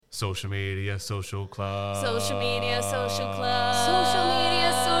Social media, social club. Social media, social club. Social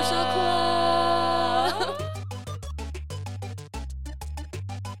media, social club.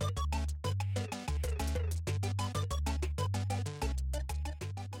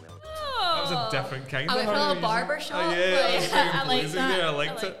 That was a different kind I of went for a little harmony. barber shop. Yeah, that was very I like pleasing that. there. I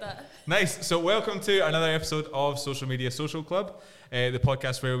liked it. That. Nice. So welcome to another episode of Social Media Social Club, the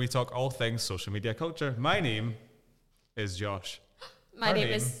podcast where we talk all things social media culture. My name is Josh. My name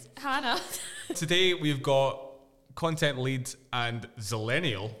is Hannah. Today we've got content lead and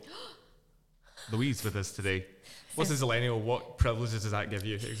Zillennial, Louise, with us today. What's a Zillennial? What privileges does that give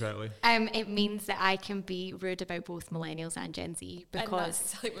you exactly? It means that I can be rude about both millennials and Gen Z And because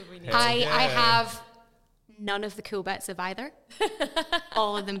that's exactly what we need. I have none of the cool bits of either.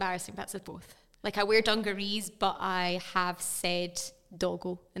 All of the embarrassing bits of both. Like I wear dungarees, but I have said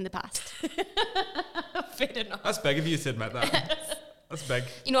doggo in the past. Fair enough. That's big of you to admit that. That's big.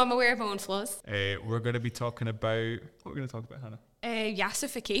 You know, I'm aware of my own flaws. We're going to be talking about... What are we going to talk about, Hannah?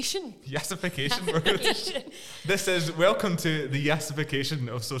 Yassification. Yassification. This is welcome to the Yassification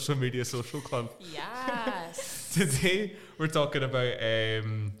of Social Media Social Club. Yes. Today we're talking about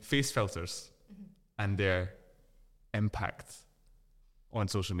face filters and their impact on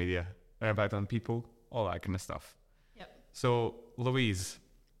social media, their impact on people, all that kind of stuff. Yep. So Louise,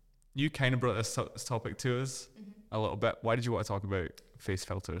 you kind of brought this topic to us a little bit. Why did you want to talk about face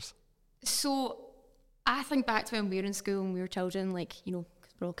filters? So I think back to when we were in school and we were children, like, you know,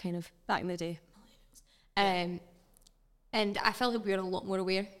 because we're all kind of back in the day. And I felt like we were a lot more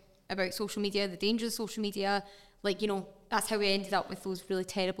aware about social media, the dangers of social media. Like, you know, that's how we ended up with those really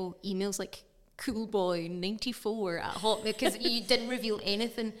terrible emails like coolboy94 at Hot, because you didn't reveal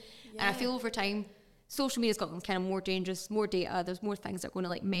anything. Yeah. And I feel over time, social media's gotten kind of more dangerous, more data. There's more things that are going to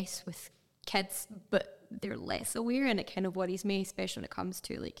like mess with kids, but they're less aware, and it kind of worries me, especially when it comes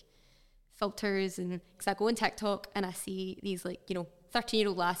to like filters. And because I go on TikTok and I see these like, you know,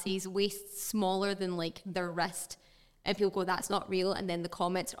 13-year-old lassies waist smaller than like their wrist, and people go, that's not real, and then the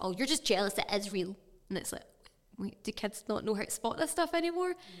comments are, oh, you're just jealous, it is real. And it's like, wait, do kids not know how to spot this stuff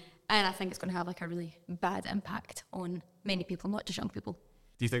anymore? And I think it's going to have like a really bad impact on many people, not just young people.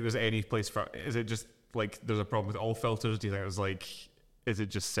 Do you think there's any place for... Is it just like there's a problem with all filters? Do you think it's like... Is it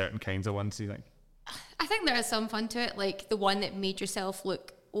just certain kinds of ones, do you think? I think there is some fun to it, like the one that made yourself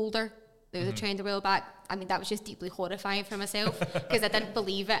look older. There was a trend a while back. I mean, that was just deeply horrifying for myself because I didn't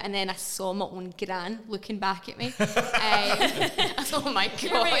believe it, and then I saw my own gran looking back at me. Oh my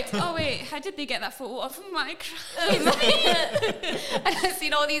god! Wait, how did they get that photo of my gran? And I've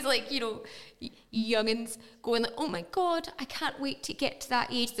seen all these like, you know, youngins going like, oh my god, I can't wait to get to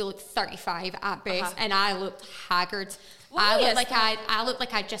that age. They look 35 at best, and I looked haggard. I looked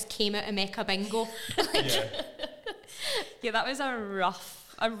like I just came out of Mecca Bingo. Yeah, that was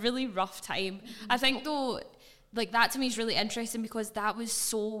a really rough time. I think though, like that to me is really interesting because that was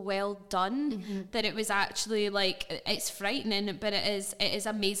so well done that it was actually like, it's frightening, but it is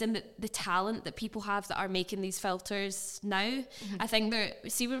amazing that the talent that people have that are making these filters now. I think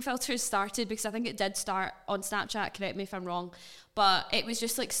that, see when filters started, because I think it did start on Snapchat, correct me if I'm wrong, but it was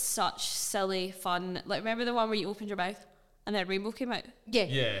just like such silly fun. Like remember the one where you opened your mouth and then rainbow came out?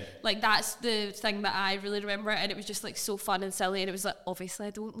 Yeah. Like that's the thing that I really remember, and it was just like so fun and silly, and it was like, obviously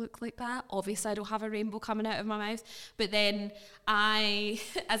I don't look like that, obviously I don't have a rainbow coming out of my mouth. But then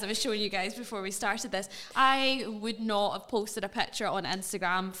as I was showing you guys before we started this, I would not have posted a picture on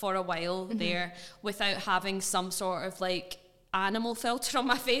Instagram for a while there without having some sort of like animal filter on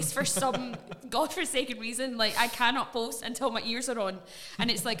my face for some godforsaken reason. Like I cannot post until my ears are on,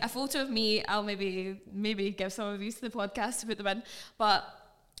 and it's like a photo of me. I'll maybe give some of these to the podcast to put them in, but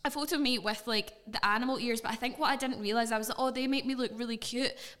a photo of me with like the animal ears. But I think what I didn't realize, I was like, oh, they make me look really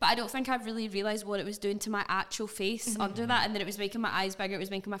cute, but I don't think I really realized what it was doing to my actual face under that. And then it was making my eyes bigger, it was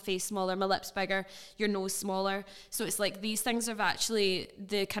making my face smaller, my lips bigger, your nose smaller. So it's like these things have actually,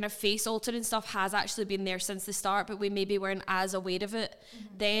 the kind of face altering stuff has actually been there since the start, but we maybe weren't as aware of it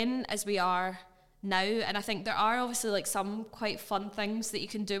then as we are now. And I think there are obviously like some quite fun things that you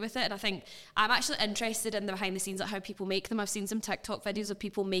can do with it, and I think I'm actually interested in the behind the scenes, like how people make them. I've seen some TikTok videos of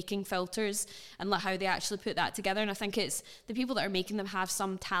people making filters and like how they actually put that together, and I think it's the people that are making them have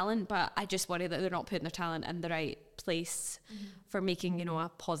some talent, but I just worry that they're not putting their talent in the right place for making, you know,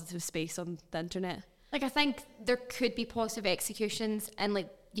 a positive space on the internet. Like I think there could be positive executions, and like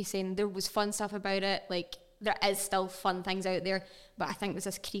you're saying, there was fun stuff about it, like there is still fun things out there, but I think there's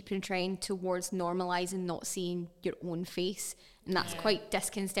this creeping trend towards normalising not seeing your own face, and that's quite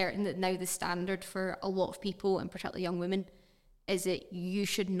disconcerting, that now the standard for a lot of people, and particularly young women, is that you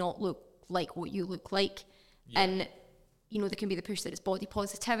should not look like what you look like. And there can be the push that it's body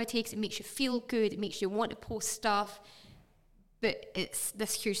positivity because it makes you feel good, it makes you want to post stuff. But it's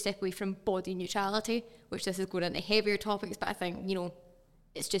this huge step away from body neutrality, which this is going into heavier topics, but I think,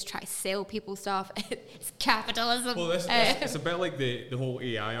 it's just trying to sell people stuff. It's capitalism. Well, it's a bit like the whole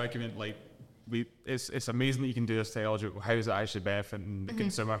AI argument. Like, it's amazing that you can do this technology. How is it actually benefiting the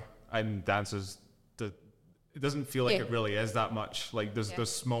consumer? And the answer is that it doesn't feel like it really is that much. Like, there's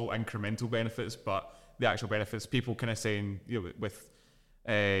small incremental benefits, but the actual benefits, people kind of saying, with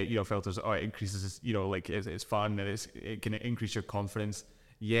filters, it increases, like it's fun and it can increase your confidence.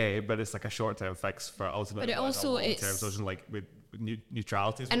 Yeah, but it's like a short-term fix for ultimately. But it also long-term solution, like with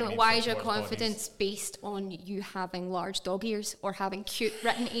neutrality. And why is your confidence based on you having large dog ears or having cute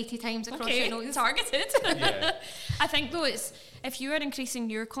written 80 times across your nose? Targeted. I think though, it's if you are increasing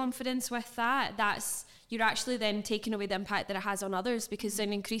your confidence with that, you're actually then taking away the impact that it has on others, because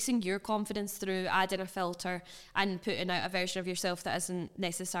then increasing your confidence through adding a filter and putting out a version of yourself that isn't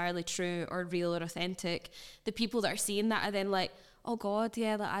necessarily true or real or authentic, the people that are seeing that are then like, oh God,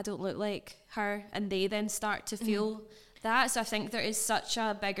 yeah, like, I don't look like her, and they then start to feel that. So I think there is such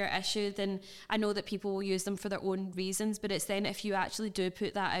a bigger issue than, I know that people will use them for their own reasons, but it's then if you actually do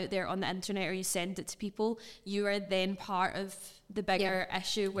put that out there on the internet or you send it to people, you are then part of the bigger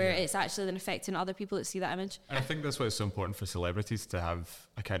issue where it's actually then affecting other people that see that image. And I think that's why it's so important for celebrities to have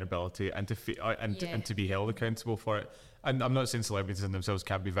accountability and to be held accountable for it. And I'm not saying celebrities in themselves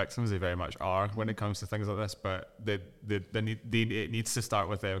can't be victims; they very much are when it comes to things like this. But it needs to start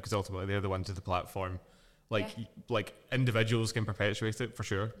with them, because ultimately they're the ones with the platform. Like individuals can perpetuate it for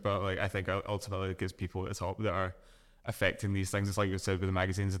sure, but like I think ultimately it gives people at the top that are affecting these things. It's like you said with the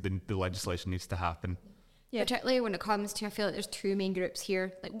magazines, the legislation needs to happen. Yeah, particularly when it comes to, I feel like there's two main groups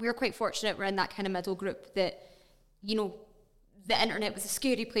here. Like, we're quite fortunate we're in that kind of middle group that, the internet was a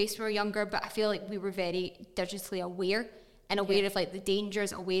scary place when we were younger, but I feel like we were very digitally aware and aware of like the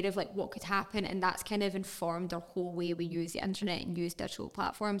dangers, aware of like what could happen, and that's kind of informed our whole way we use the internet and use digital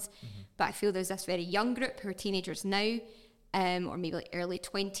platforms. But I feel there's this very young group who are teenagers now, or maybe like early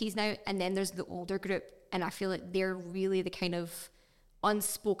 20s now, and then there's the older group, and I feel like they're really the kind of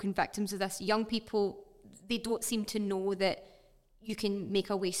unspoken victims of this. Young people, they don't seem to know that you can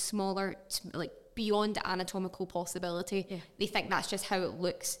make a waist smaller, like beyond anatomical possibility. They think that's just how it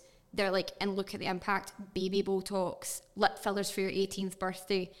looks. They're like, and look at the impact, baby Botox, lip fillers for your 18th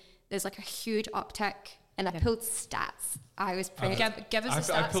birthday. There's like a huge uptick. And I pulled stats. I was pretty... Give us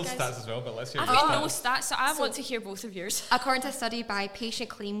the stats, I pulled guys. stats as well, but let's hear I've got no stats, so I want to hear both of yours. According to a study by Patient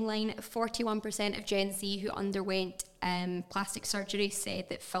Claimline, 41% of Gen Z who underwent plastic surgery said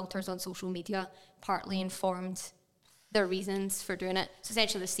that filters on social media partly informed their reasons for doing it. So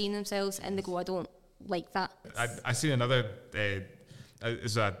essentially they're seeing themselves and they go, I don't like that. I seen another...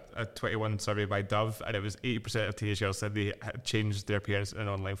 it's a 21 survey by Dove, and it was 80% of teenage girls said they had changed their appearance in an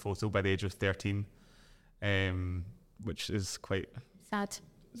online photo by the age of 13, which is quite sad.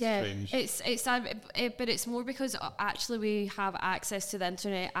 strange. It's sad, but it's more because actually we have access to the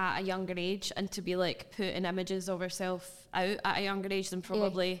internet at a younger age, and to be like putting images of ourselves out at a younger age than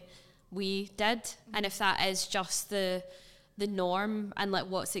probably we did. And if that is just the norm and like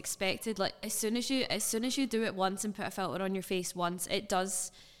what's expected, like as soon as you do it once and put a filter on your face once, it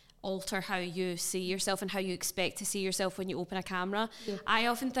does alter how you see yourself and how you expect to see yourself when you open a camera. I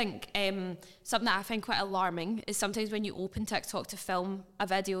often think something that I find quite alarming is sometimes when you open TikTok to film a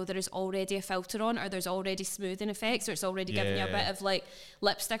video, there is already a filter on, or there's already smoothing effects, or it's already giving you a bit of like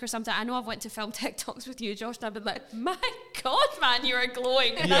lipstick or something. I know I've went to film TikToks with you, Josh, and I've been like, my God, man, you are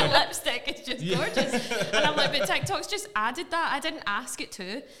glowing. That lipstick is just gorgeous. And I'm like, but TikTok's just added that. I didn't ask it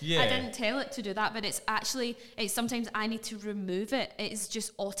to. I didn't tell it to do that, but it's sometimes I need to remove it. It is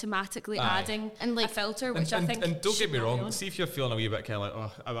just automatically adding and like a filter, which I think. And don't get me wrong, see if you're feeling a wee bit kind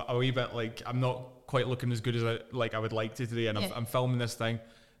of like, a wee bit like I'm not quite looking as good as I would like to today, and I'm filming this thing.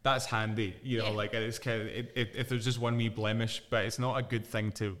 That's handy, like it's kind of if there's just one wee blemish, but it's not a good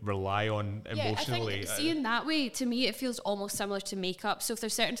thing to rely on emotionally. I think seeing that way, to me, it feels almost similar to makeup. So if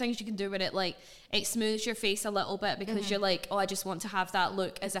there's certain things you can do with it, like it smooths your face a little bit because you're like, oh, I just want to have that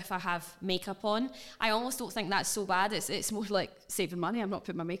look as if I have makeup on. I almost don't think that's so bad. It's more like saving money. I'm not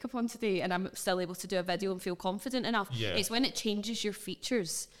putting my makeup on today, and I'm still able to do a video and feel confident enough. It's when it changes your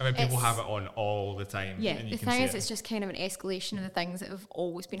features. I mean, people have it on all the time. And the thing is, it's just kind of an escalation of the things that have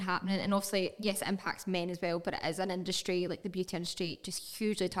always been happening. And obviously, yes, it impacts men as well, but it is an industry, like the beauty industry, just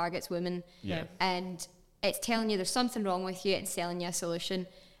hugely targets women. And it's telling you there's something wrong with you and selling you a solution.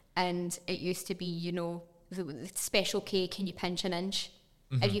 And it used to be, the special K, can you pinch an inch?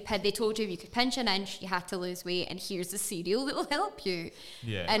 If they told you if you could pinch an inch, you had to lose weight, and here's the cereal that will help you.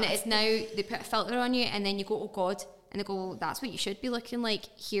 And it's now they put a filter on you, and then you go, oh God, and they go, well, that's what you should be looking like.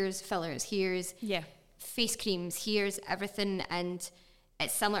 Here's fillers, here's face creams, here's everything. And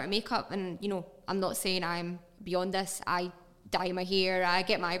it's similar to makeup. And, you know, I'm not saying I'm beyond this. I dye my hair, I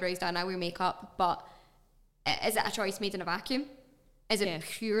get my eyebrows done, I wear makeup. But is it a choice made in a vacuum? Is it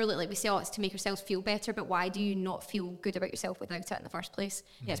purely, like we say, it's to make yourselves feel better, but why do you not feel good about yourself without it in the first place?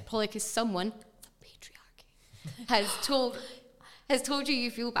 Yeah, it's probably because someone, the patriarchy, has told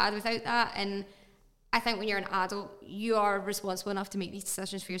you feel bad without that. And I think when you're an adult, you are responsible enough to make these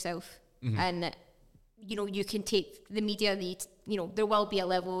decisions for yourself. And, you know, you can take the media, you know, there will be a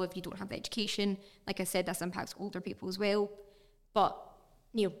level if you don't have the education. Like I said, this impacts older people as well. But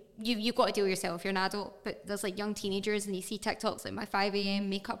you know, you've got to deal with yourself if you're an adult. But there's like young teenagers and you see TikToks like my 5 a.m.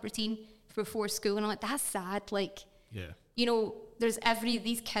 makeup routine before school, and I'm like, that's sad. Like, you know, there's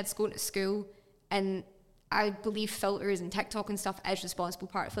these kids going to school, and I believe filters and TikTok and stuff is a responsible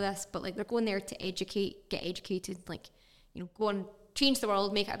part for this, but like they're going there to educate, get educated, like, you know, go and change the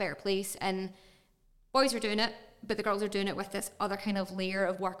world, make it a better place. And boys are doing it, but the girls are doing it with this other kind of layer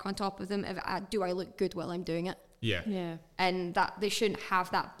of work on top of them. Do I look good while I'm doing it? Yeah. And that they shouldn't have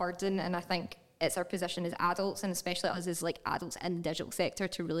that burden. And I think it's our position as adults, and especially us as like adults in the digital sector,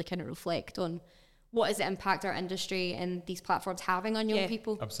 to really kind of reflect on what is the impact our industry and these platforms having on young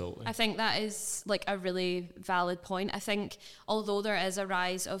people. Absolutely. I think that is like a really valid point. I think although there is a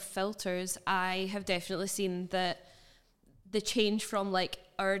rise of filters, I have definitely seen that the change from like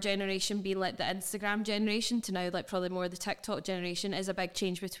our generation being like the Instagram generation to now like probably more the TikTok generation is a big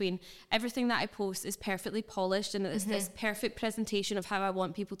change between everything that I post is perfectly polished and it's this perfect presentation of how I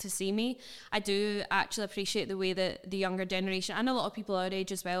want people to see me. I do actually appreciate the way that the younger generation and a lot of people our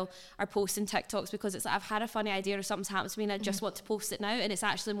age as well are posting TikToks, because it's like I've had a funny idea or something's happened to me and I just want to post it now, and it's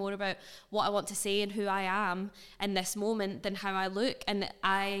actually more about what I want to say and who I am in this moment than how I look. And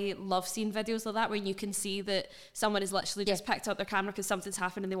I love seeing videos like that where you can see that someone has literally just picked up their camera because something's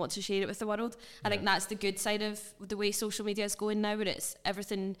happened and they want to share it with the world. I think that's the good side of the way social media is going now, where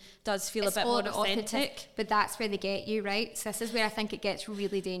everything does feel a bit more authentic. But that's where they get you, right? So this is where I think it gets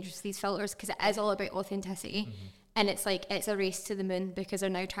really dangerous, these filters, because it is all about authenticity. And it's like, it's a race to the moon, because they're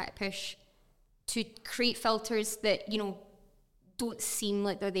now trying to push to create filters that, you know, don't seem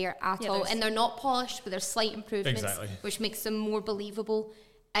like they're there at all. And they're not polished, but there's slight improvements, which makes them more believable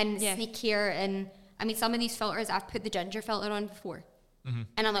and sneakier. And I mean, some of these filters, I've put the ginger filter on before.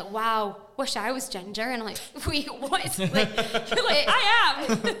 And I'm like, wow, wish I was ginger. And I'm like, wait, what? Like, you're like, I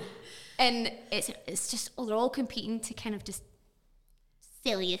am. And it's just, they're all competing to kind of just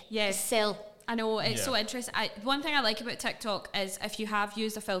sell you. Yes. Sell. I know, it's so interesting. One thing I like about TikTok is if you have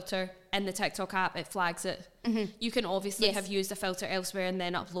used a filter in the TikTok app, it flags it. You can obviously have used a filter elsewhere and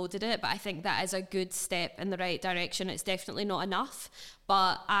then uploaded it, but I think that is a good step in the right direction. It's definitely not enough,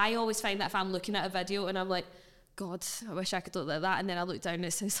 but I always find that if I'm looking at a video and I'm like, God, I wish I could look like that, and then I look down and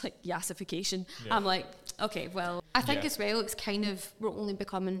it says like Yassification. I'm like, okay, well, I think as well, it's kind of, we're only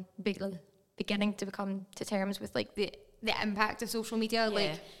beginning to come to terms with like the impact of social media.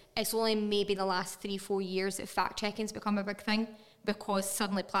 Like, it's only maybe the last 3-4 years that fact checking's become a big thing, because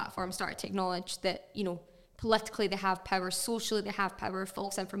suddenly platforms started to acknowledge that, you know, politically they have power, socially they have power,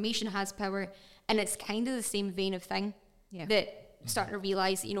 false information has power, and it's kind of the same vein of thing that starting to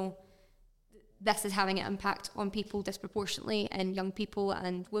realise, you know, this is having an impact on people disproportionately, and young people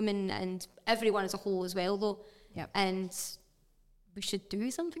and women and everyone as a whole as well, though. And we should do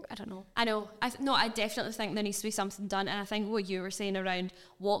something. I don't know. I know. I definitely think there needs to be something done. And I think what you were saying around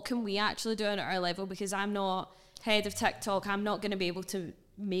what can we actually do at our level, because I'm not head of TikTok, I'm not going to be able to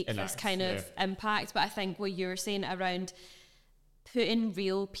make this kind of impact. But I think what you were saying around putting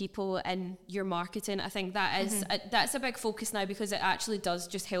real people in your marketing, I think that is that's a big focus now, because it actually does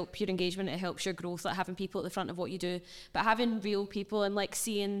just help your engagement, it helps your growth, like having people at the front of what you do. But having real people and like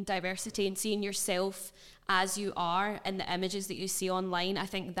seeing diversity and seeing yourself as you are in the images that you see online, I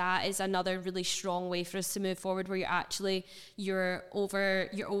think that is another really strong way for us to move forward, where you're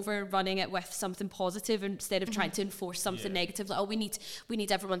overrunning it with something positive instead of trying to enforce something negative, like, oh, we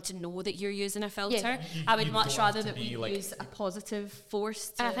need everyone to know that you're using a filter. I would much rather that we use a positive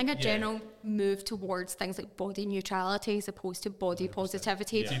force and I think a general move towards things like body neutrality as opposed to body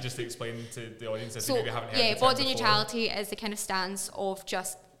positivity. So you just explain to the audience if maybe haven't heard the term body before. Neutrality is the kind of stance of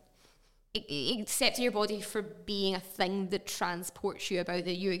just accepting your body for being a thing that transports you about,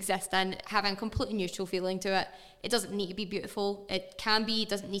 that you exist in, having a completely neutral feeling to it. It doesn't need to be beautiful. It can be, it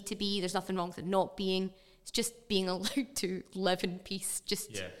doesn't need to be. There's nothing wrong with it not being. It's just being allowed to live in peace,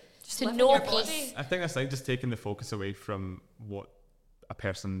 just to know peace. I think that's like just taking the focus away from what a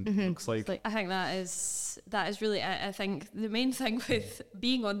person looks like. I think that is really it. I think the main thing with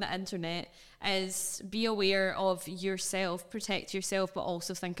being on the internet is be aware of yourself, protect yourself, but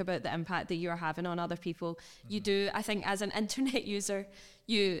also think about the impact that you're having on other people. You do, I think, as an internet user,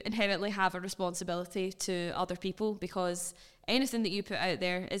 you inherently have a responsibility to other people, because anything that you put out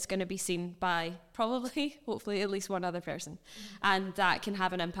there is going to be seen by probably, hopefully, at least one other person. And that can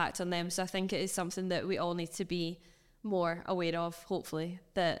have an impact on them. So I think it is something that we all need to be more aware of, hopefully,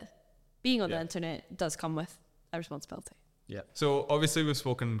 that being on the internet does come with a responsibility. Yeah. So obviously we've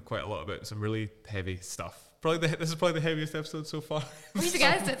spoken quite a lot about some really heavy stuff. This is probably the heaviest episode so far. You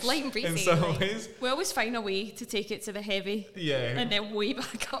guys, it's light and breezy. In some ways. We always find a way to take it to the heavy. Yeah. And then way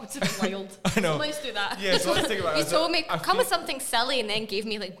back up to the wild. I know. So let's do that. Yeah, so let's think about it. You told me, come with something silly, and then gave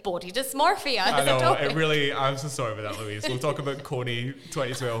me like body dysmorphia. I know, it really, I'm so sorry about that, Louise. We'll talk about Coney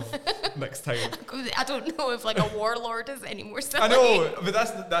 2012 next time. I don't know if like a warlord is any more silly. I know, but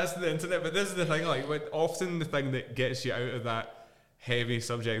that's the internet. But this is the thing, like, often the thing that gets you out of that heavy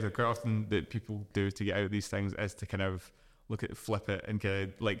subject, or quite often that people do to get out of these things, is to kind of flip it and kind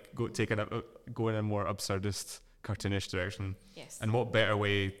of like go in a more absurdist, cartoonish direction. Yes. And what better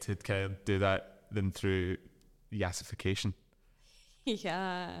way to kind of do that than through Yassification?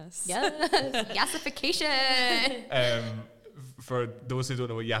 Yes. Yassification. For those who don't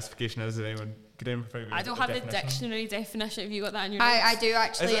know what Yassification is, could anyone I don't have the dictionary definition. Have you got that in your I do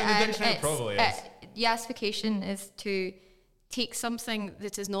actually. Is it in the dictionary? Probably is. Yassification is to take something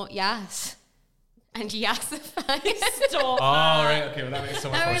that is not yas and yassify. Stop. Oh, right. Okay, well, that makes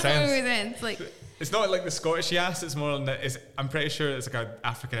so much more sense. It's like, it's not like the Scottish yass. It's more on I'm pretty sure it's like an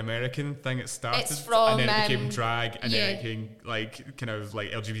African American thing. It started, it's from, and then it became drag, and then it became like kind of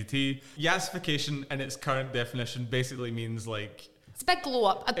like LGBT. Yassification, in its current definition, basically means like it's a big glow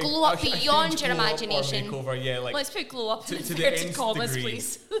up, a glow up beyond your imagination. Makeover, yeah, like let's put glow up to in the inverted nth commas, degree.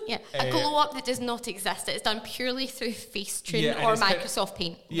 please. Yeah, a glow up that does not exist. It's done purely through Facetune or Microsoft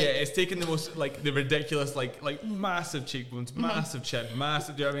Paint. Yeah, it's taken the most like the ridiculous like massive cheekbones, massive chin,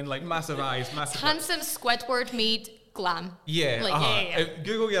 massive. Do you know what I mean? Like massive eyes, massive. Handsome Squidward made glam. Yeah,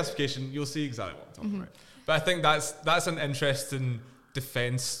 Google Yassification, you'll see exactly what I'm talking about. But I think that's an interesting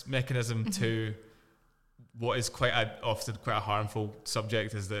defense mechanism to what is often quite a harmful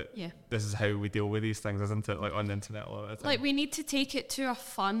subject, is that this is how we deal with these things, isn't it? Like on the internet a lot of the time. Like we need to take it to a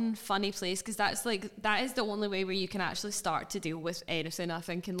funny place, because that is the only way where you can actually start to deal with anything, I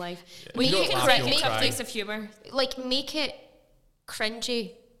think, in life. Yeah. When you can take it to a place of humour. Like make it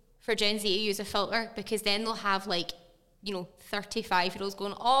cringy for Gen Z to use a filter, because then they'll have 35-year-olds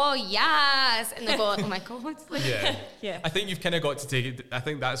going, oh yes, and they'll go, oh my god. Yeah. I think you've kind of got to take it. I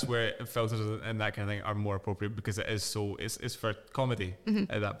think that's where filters and that kind of thing are more appropriate, because it is it's for comedy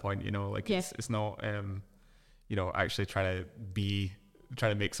at that point. It's not actually trying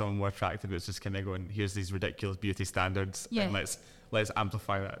to make someone more attractive. It's just kind of going, here's these ridiculous beauty standards, and let's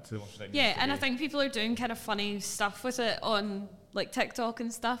amplify that to the most ridiculous degree. And I think people are doing kind of funny stuff with it on like TikTok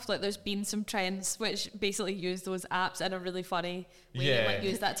and stuff. Like there's been some trends which basically use those apps in a really funny way. They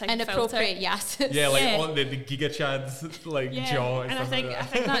use that type of filter. Inappropriate, yes. On the Giga Chad's jaw. And I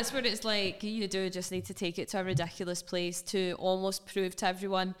think that's where it's like you do just need to take it to a ridiculous place to almost prove to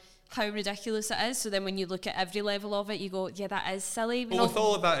everyone how ridiculous it is. So then when you look at every level of it, you go, yeah, that is silly. But with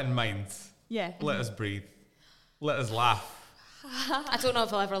all of that in mind, let us breathe. Let us laugh. I don't know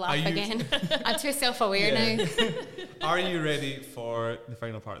if I'll ever laugh again. I'm too self-aware now. Are you ready for the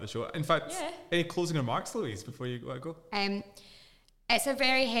final part of the show? In fact, any closing remarks, Louise, before you let go? It's a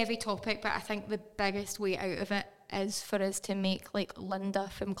very heavy topic, but I think the biggest way out of it is for us to make like Linda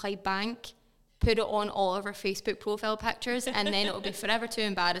from Clydebank, put it on all of our Facebook profile pictures, and then it'll be forever too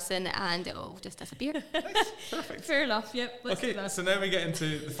embarrassing and it'll just disappear. Nice. Perfect. Fair enough. Yep. Let's do that. So now we get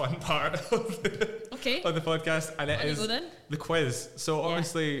into the fun part of the podcast, and it is the quiz. So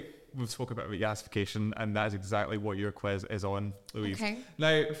obviously we've spoken about Yassification, and that is exactly what your quiz is on, Louise. Okay.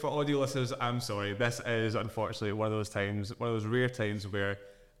 Now, for audio listeners, I'm sorry. This is unfortunately one of those rare times where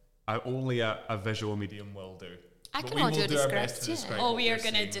only a visual medium will do. I can audio describe. Oh, we are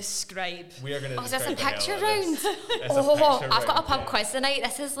going to describe. We are going to. Is this a picture round? I've got a pub quiz tonight.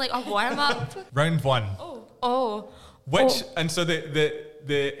 This is like a warm up. Round one. Which and so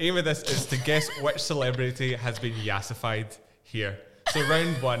the aim of this is to guess which celebrity has been yassified here. So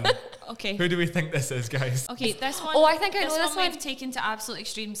round one. Okay. Who do we think this is, guys? Okay, this one. I think I know this one. We've taken to absolute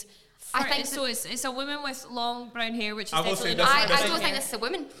extremes. I think so. It's a woman with long brown hair, which is definitely. I don't think this is a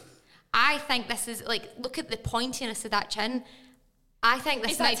woman. I think this is look at the pointiness of that chin. I think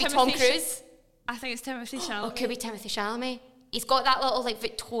this might be Tom Cruise. I think it's Timothée Chalamet. It could be Timothée Chalamet. he's got that little like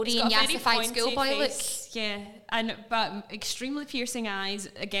Victorian yassified schoolboy look. Yeah, but extremely piercing eyes.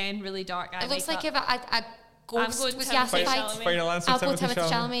 Again, really dark eye. It looks makeup. like if a ghost was yassified. Final answer, I'll go Timothy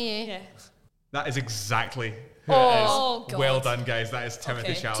Timothy Chalamet. Chalamet. Yeah. That is exactly who Oh, it is. God. Well done, guys. That is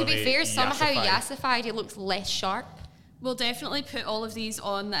Timothy Chalamet. To be fair, somehow yassified. yassified, he looks less sharp. We'll definitely put all of these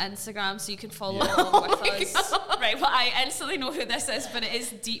on the Instagram so you can follow along with us. Right, well, I instantly know who this is, but it is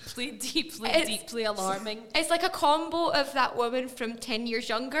deeply, deeply alarming. It's like a combo of that woman from 10 Years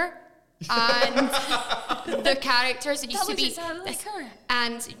Younger and the characters that used to be. Exactly like her.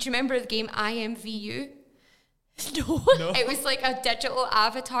 And do you remember the game IMVU? No. It was like a digital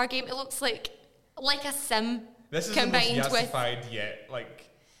avatar game. It looks like a sim This is combined the most with. yassified yet. Like,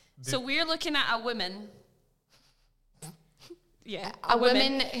 So we're looking at a woman. Yeah, A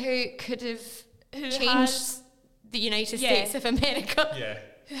woman who could have changed the United States of America. yeah.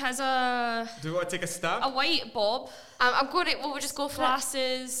 who has a Do we want to take a stab? white bob, I'm going to. We'll just go for it.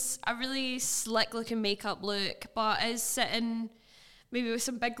 glasses, a really slick looking makeup look, but is sitting maybe with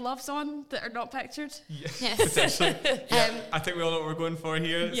some big gloves on that are not pictured. Yes. Potentially. Yeah, I think we all know what we're going for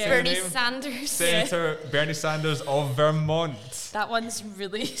here. Yeah. Say her Bernie name. Sanders. Senator Bernie Sanders of Vermont. That one's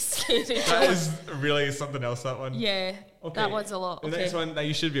really scary. That is really something else, that one. Yeah, Okay. that one's a lot. The Okay. next one, now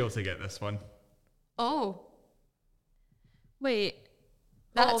you should be able to get this one. Oh. Wait.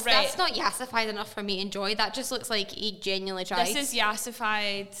 That's not yassified enough for me to enjoy. That just looks like he genuinely tried. This is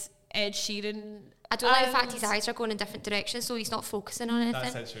yassified Ed Sheeran. I don't like the fact his eyes are going in different directions, so he's not focusing on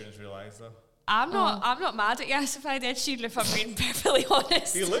anything. That's Ed Sheeran's real eyes, though. I'm not mad at yassified Ed Sheeran if I'm being perfectly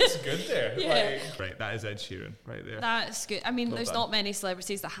honest. He looks good there. Yeah. Right, that is Ed Sheeran right there. That's good. I mean, Well there's done. not many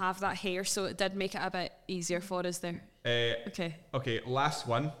celebrities that have that hair, so it did make it a bit easier for us there. Okay, last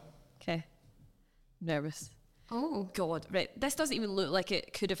one. Okay. Nervous. Oh. God, right. This doesn't even look like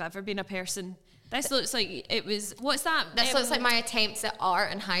it could have ever been a person. This looks like it was. What's that? This looks like my attempts at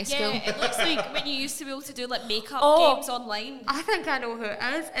art in high school. Yeah, it looks like when you used to be able to do like makeup Oh. games online. I think I know who it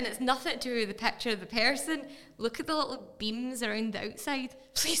is, and it's nothing to do with the picture of the person. Look at the little beams around the outside.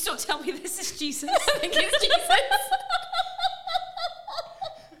 Please don't tell me this is Jesus. I think it's Jesus.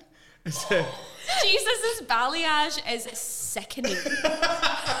 Jesus' balayage is sickening.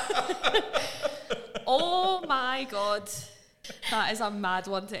 Oh my God. That is a mad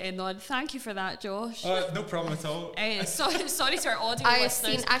one to end on. Thank you for that, Josh. No problem at all. Sorry to our audio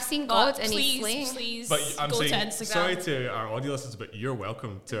listeners. I've seen God but and please, he's slaying. please But I'm go to saying Instagram. sorry to our audio listeners, but you're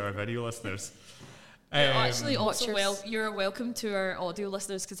welcome to our video listeners. Actually, also watchers. you're welcome to our audio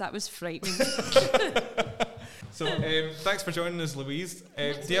listeners because that was frightening. So thanks for joining us, Louise. Do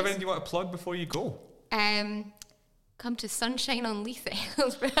you have anything you want to plug before you go? Come to Sunshine on Leith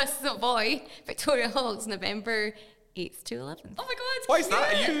Aylesbury Savoy, Victoria Halls, November 8th to 11th. Oh my God. Why is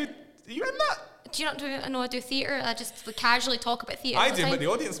that? Are you in that? Do you not do? I know I do theatre. I just casually talk about theatre. I all do, the but time. the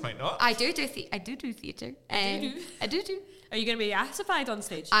audience might not. I do theatre. I do theatre. I do. Are you going to be yassified on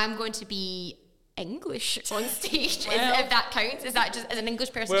stage? I'm going to be English on stage. Well- if that counts, is that just as an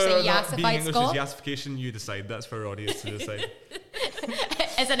English person Whether or saying not being yassified English Scot? is yassification, you decide. That's for our audience to decide.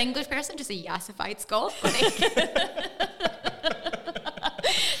 As an English person, just a yassified Scot.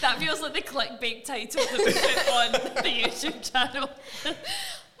 That feels like the clickbait title that we put on the YouTube channel.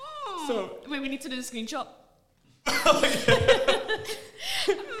 So, Wait, we need to do the screenshot.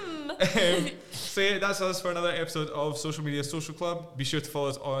 so yeah, that's us for another episode of Social Media Social Club. Be sure to follow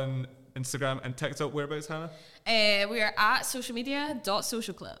us on Instagram and TikTok. Whereabouts, Hannah? We are at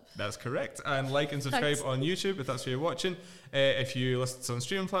socialmedia.socialclub. That's correct. And like and subscribe Thanks. on YouTube if that's where you're watching. If you listen to us on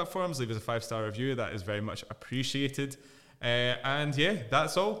streaming platforms, leave us a 5-star review. That is very much appreciated. And yeah,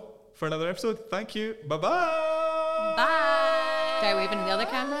 that's all for another episode. Thank you. Bye-bye. Bye. Do I wave into the other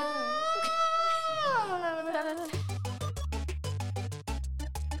camera?